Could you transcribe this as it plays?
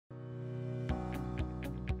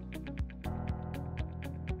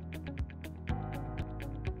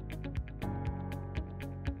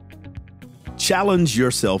Challenge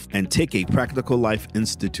yourself and take a Practical Life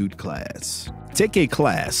Institute class. Take a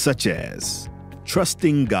class such as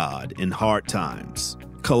Trusting God in Hard Times,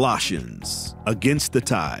 Colossians, Against the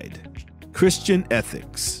Tide, Christian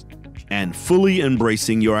Ethics, and Fully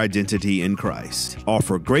Embracing Your Identity in Christ.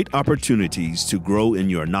 Offer great opportunities to grow in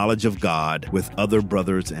your knowledge of God with other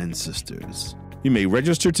brothers and sisters. You may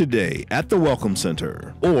register today at the Welcome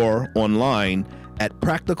Center or online at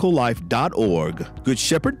practicallife.org,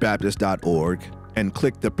 goodshepherdbaptist.org, and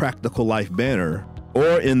click the Practical Life banner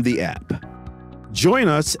or in the app. Join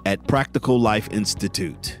us at Practical Life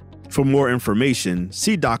Institute. For more information,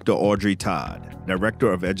 see Dr. Audrey Todd,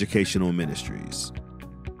 Director of Educational Ministries.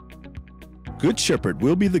 Good Shepherd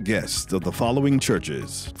will be the guest of the following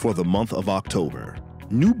churches for the month of October.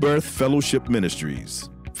 New Birth Fellowship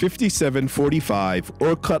Ministries, 5745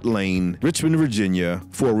 Orcutt Lane, Richmond, Virginia,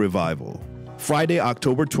 for revival. Friday,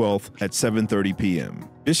 October 12th at 7:30 p.m.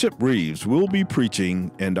 Bishop Reeves will be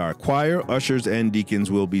preaching, and our choir, ushers, and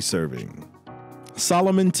deacons will be serving.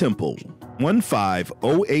 Solomon Temple,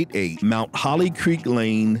 15088 Mount Holly Creek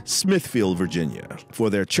Lane, Smithfield, Virginia,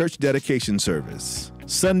 for their church dedication service.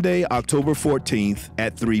 Sunday, October 14th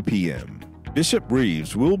at 3 p.m. Bishop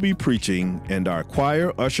Reeves will be preaching, and our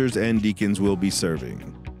choir, ushers, and deacons will be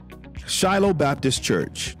serving. Shiloh Baptist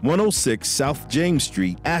Church, 106 South James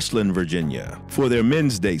Street, Ashland, Virginia, for their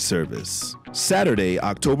Men's Day service. Saturday,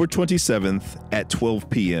 October 27th at 12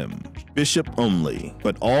 p.m. Bishop only,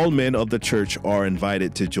 but all men of the church are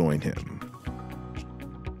invited to join him.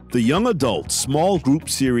 The Young Adult Small Group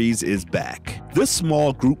Series is back. This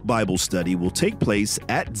small group Bible study will take place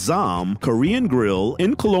at ZOM Korean Grill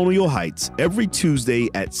in Colonial Heights every Tuesday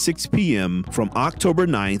at 6 p.m. from October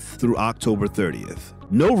 9th through October 30th.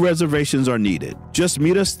 No reservations are needed. Just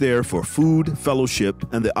meet us there for food,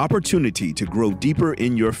 fellowship, and the opportunity to grow deeper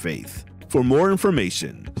in your faith. For more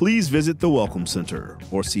information, please visit the Welcome Center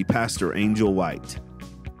or see Pastor Angel White.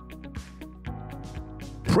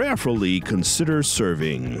 Prayerfully consider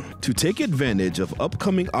serving. To take advantage of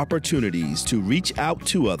upcoming opportunities to reach out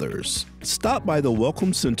to others, stop by the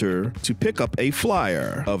Welcome Center to pick up a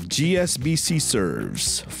flyer of GSBC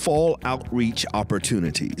Serves Fall Outreach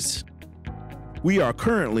Opportunities. We are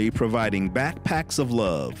currently providing backpacks of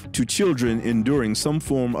love to children enduring some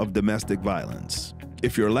form of domestic violence.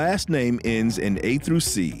 If your last name ends in A through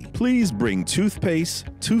C, please bring toothpaste,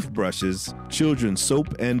 toothbrushes, children's soap,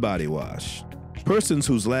 and body wash. Persons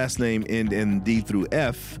whose last name end in D through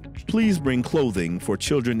F, please bring clothing for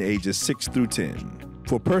children ages 6 through 10.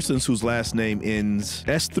 For persons whose last name ends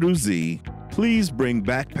S through Z, please bring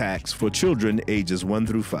backpacks for children ages 1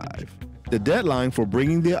 through 5. The deadline for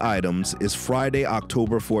bringing the items is Friday,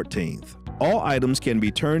 October 14th. All items can be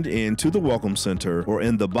turned in to the Welcome Center or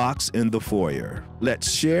in the box in the foyer. Let's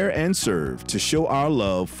share and serve to show our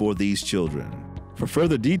love for these children. For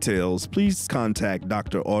further details, please contact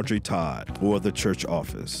Dr. Audrey Todd or the church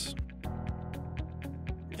office.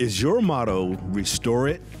 Is your motto restore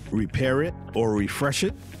it, repair it, or refresh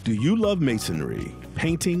it? Do you love masonry,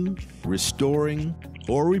 painting, restoring,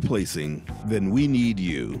 or replacing? Then we need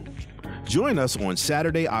you. Join us on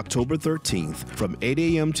Saturday, October 13th from 8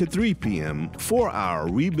 a.m. to 3 p.m. for our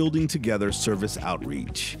Rebuilding Together service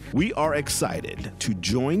outreach. We are excited to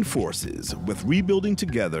join forces with Rebuilding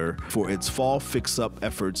Together for its fall fix-up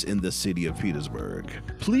efforts in the city of Petersburg.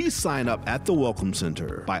 Please sign up at the Welcome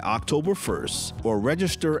Center by October 1st or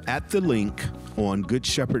register at the link on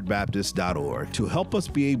goodshepherdbaptist.org to help us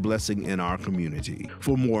be a blessing in our community.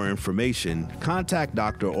 For more information, contact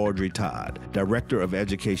Dr. Audrey Todd, Director of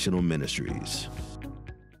Educational Ministries.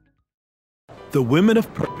 The Women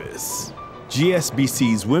of Purpose,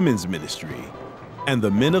 GSBC's Women's Ministry, and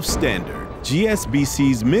the Men of Standard,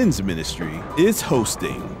 GSBC's Men's Ministry, is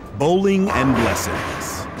hosting Bowling and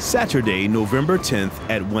Blessings, Saturday, November 10th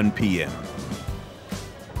at 1 p.m.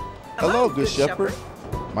 Hello, Good Shepherd.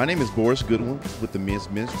 My name is Boris Goodwin with the Men's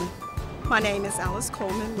Ministry. My name is Alice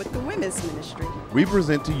Coleman with the Women's Ministry. We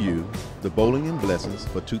present to you the Bowling and Blessings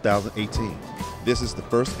for 2018. This is the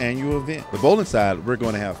first annual event. The bowling side, we're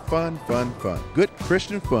going to have fun. Good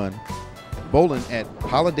Christian fun bowling at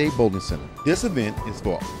Holiday Bowling Center. This event is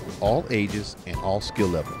for all ages and all skill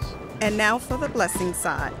levels. And now for the blessing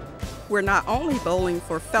side. We're not only bowling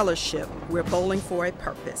for fellowship, we're bowling for a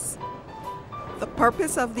purpose. The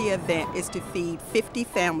purpose of the event is to feed 50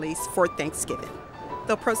 families for Thanksgiving.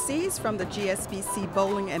 The proceeds from the GSBC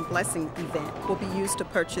Bowling and Blessing event will be used to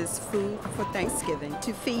purchase food for Thanksgiving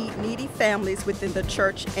to feed needy families within the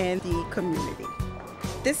church and the community.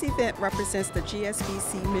 This event represents the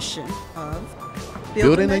GSBC mission of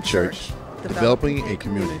building a church, developing a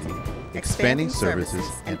community, expanding services,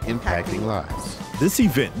 and impacting lives. This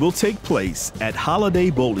event will take place at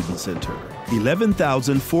Holiday Bowling Center,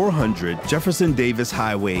 11,400 Jefferson Davis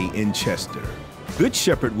Highway in Chester. Good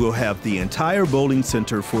Shepherd will have the entire bowling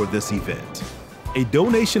center for this event. A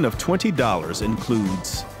donation of $20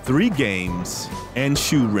 includes 3 games and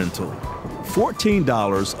shoe rental.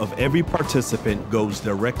 $14 of every participant goes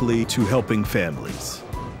directly to helping families.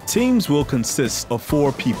 Teams will consist of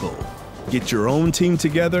 4 people. Get your own team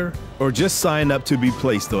together or just sign up to be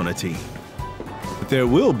placed on a team. There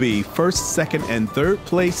will be first, second, and third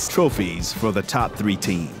place trophies for the top 3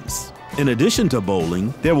 teams. In addition to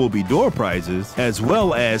bowling, there will be door prizes as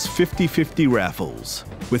well as 50-50 raffles,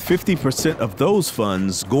 with 50% of those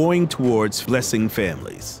funds going towards blessing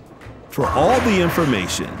families. For all the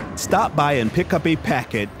information, stop by and pick up a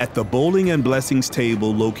packet at the Bowling and Blessings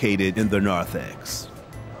table located in the narthex.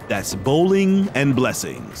 That's Bowling and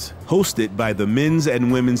Blessings, hosted by the Men's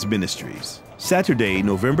and Women's Ministries. Saturday,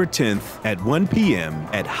 November 10th at 1 p.m.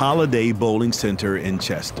 at Holiday Bowling Center in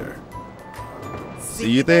Chester.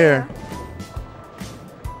 See you there.